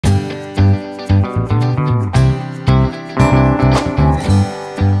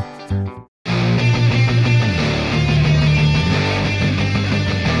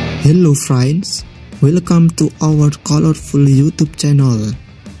Hello friends, welcome to our colorful YouTube channel.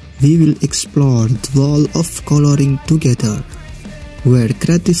 We will explore the world of coloring together, where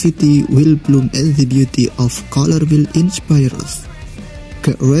creativity will bloom and the beauty of color will inspire us.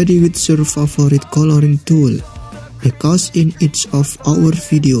 Get ready with your favorite coloring tool, because in each of our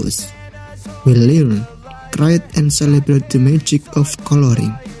videos, we'll learn, create and celebrate the magic of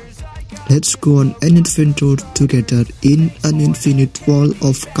coloring. Let's go on an adventure together in an infinite world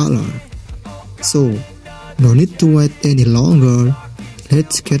of color. So, no need to wait any longer,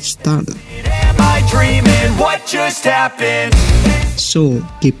 let's get started. Am I dreaming? What just happened? So,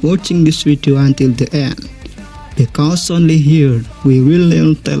 keep watching this video until the end, because only here we will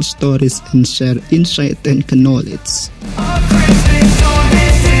learn, tell stories and share insight and knowledge.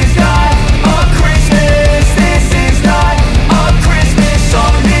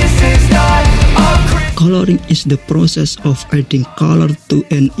 Coloring is the process of adding color to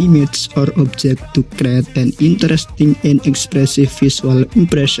an image or object to create an interesting and expressive visual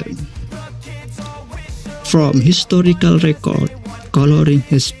impression. From historical record, coloring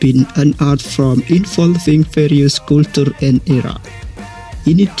has been an art form involving various cultures and eras.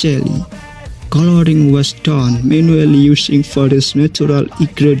 Initially, coloring was done manually using various natural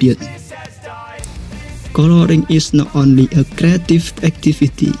ingredients. Coloring is not only a creative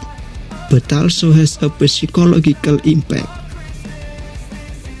activity, but also has a psychological impact.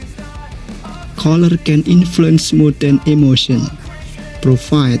 Color can influence mood and emotion,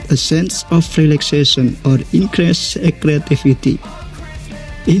 provide a sense of relaxation, or increase creativity.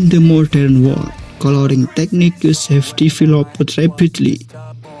 In the modern world, coloring techniques have developed rapidly,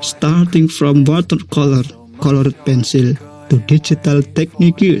 starting from watercolor, colored pencil, to digital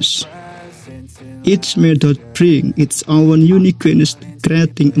techniques. Each method brings its own uniqueness to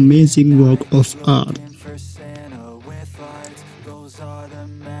creating amazing work of art.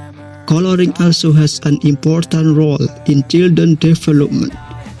 Coloring also has an important role in children development.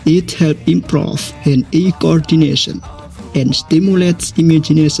 It helps improve hand-eye coordination and stimulates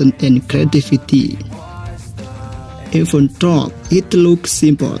imagination and creativity. Even though it looks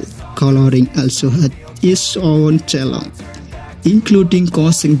simple, coloring also has its own challenge, including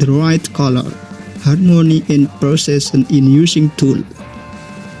choosing the right color, harmony and precision in using tools.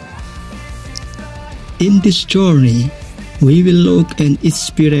 In this journey, we will look at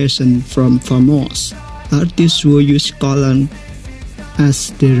inspiration from famous artists who use color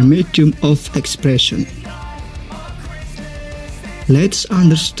as their medium of expression. Let's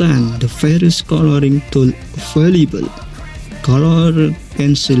understand the various coloring tools available. Colored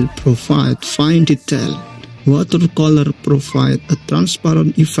pencil provides fine detail. Watercolor provides a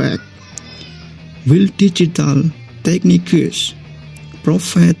transparent effect, while digital techniques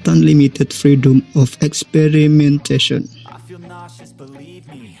provide unlimited freedom of experimentation.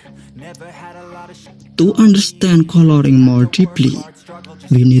 To understand coloring more deeply,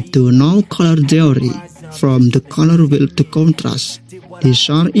 we need to know color theory, from the color wheel to contrast. These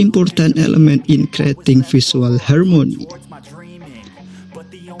are important elements in creating visual harmony.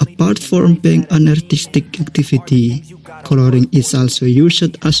 Apart from being an artistic activity, coloring is also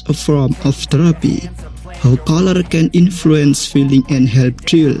used as a form of therapy. How color can influence feeling and help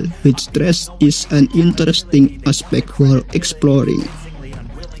deal with stress is an interesting aspect worth exploring.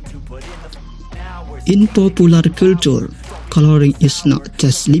 In popular culture, coloring is not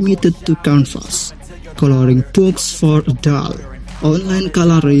just limited to canvas. Coloring books for adults, online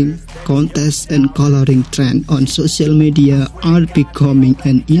coloring contests and coloring trends on social media are becoming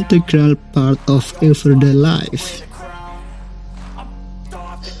an integral part of everyday life.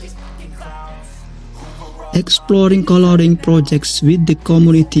 Exploring coloring projects with the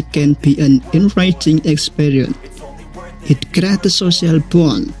community can be an enriching experience. It creates a social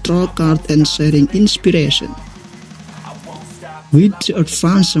bond through art and sharing inspiration. With the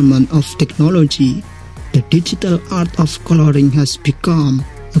advancement of technology, the digital art of coloring has become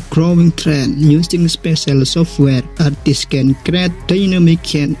a growing trend. Using special software, artists can create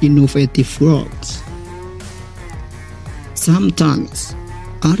dynamic and innovative works. Sometimes,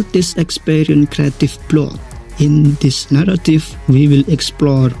 artists experience creative block. In this narrative, we will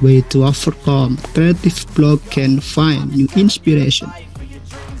explore ways to overcome creative block and find new inspiration.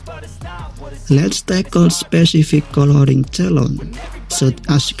 Let's tackle specific coloring challenges, such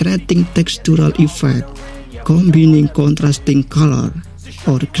as creating textural effect, combining contrasting color,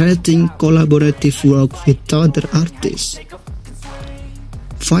 or creating collaborative work with other artists.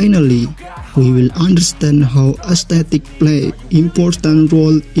 Finally, we will understand how aesthetic play an important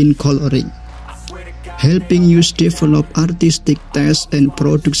role in coloring, helping you develop artistic taste and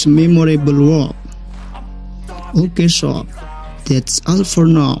produce memorable work. Okay, so that's all for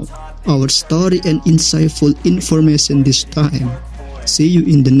now. our story and insightful information this time. See you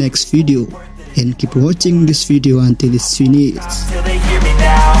in the next video, and keep watching this video until it's finished. Till they hear me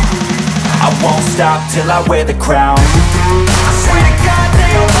now, I won't stop till I wear the crown. I swear to God they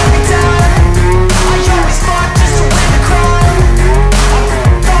don't let me down. I always fought just to win the crown. I'm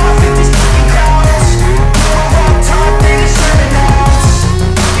ripped off with these fucking crowds. We're all taught they deserve an ounce.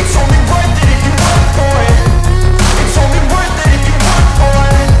 It's only worth it if you work for it. It's only worth it if you work for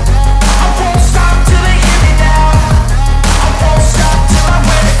it. I won't stop till they hear me now. I won't stop till I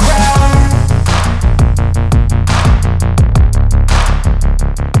wear the crown.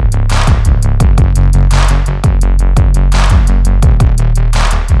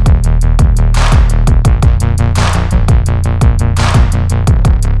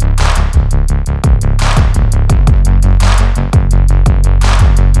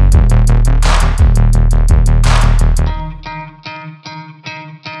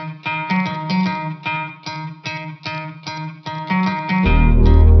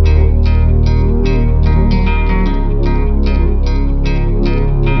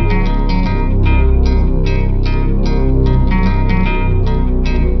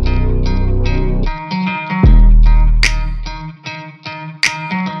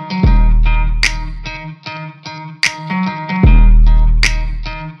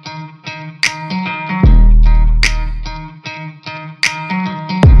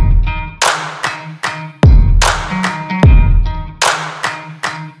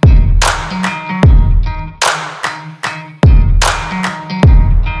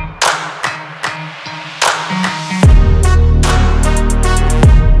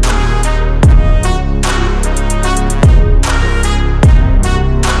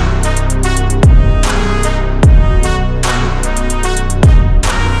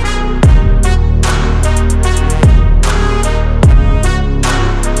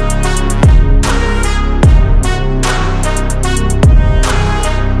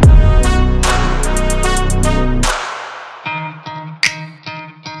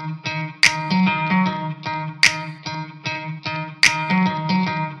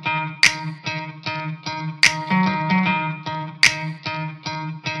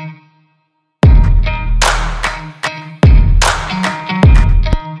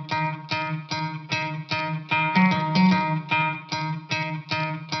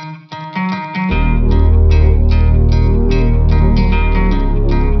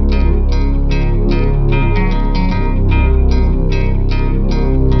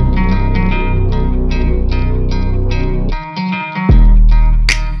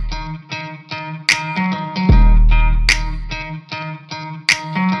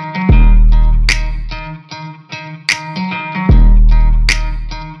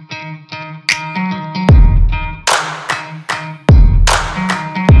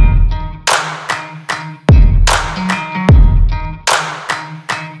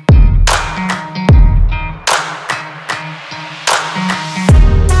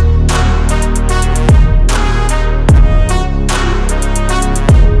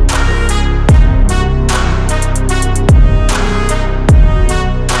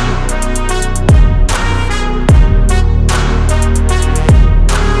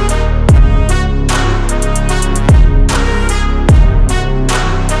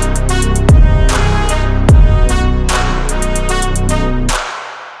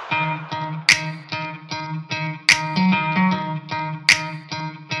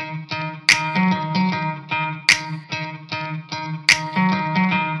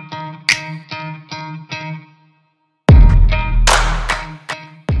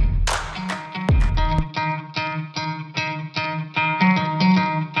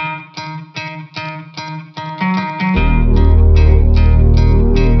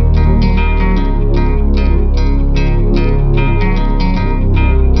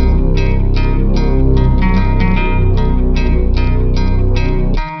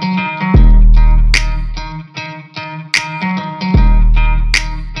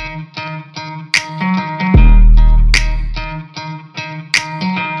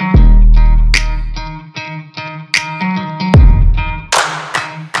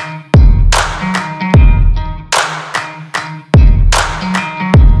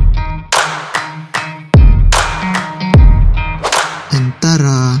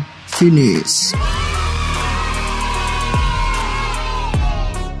 finish.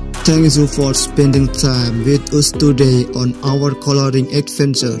 Thank you for spending time with us today on our coloring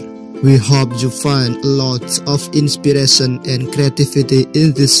adventure. We hope you find lots of inspiration and creativity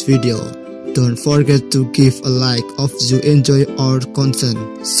in this video. Don't forget to give a like if you enjoy our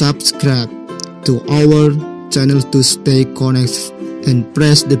content. Subscribe to our channel to stay connected and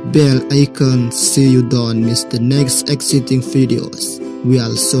press the bell icon so you don't miss the next exciting videos. We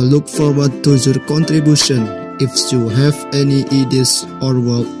also look forward to your contribution. If you have any ideas or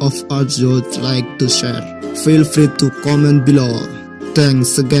work of art you'd like to share, feel free to comment below.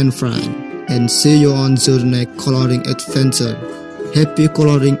 Thanks again friend, and see you on your next coloring adventure. Happy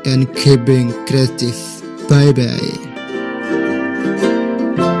coloring and keep being creative. Bye bye.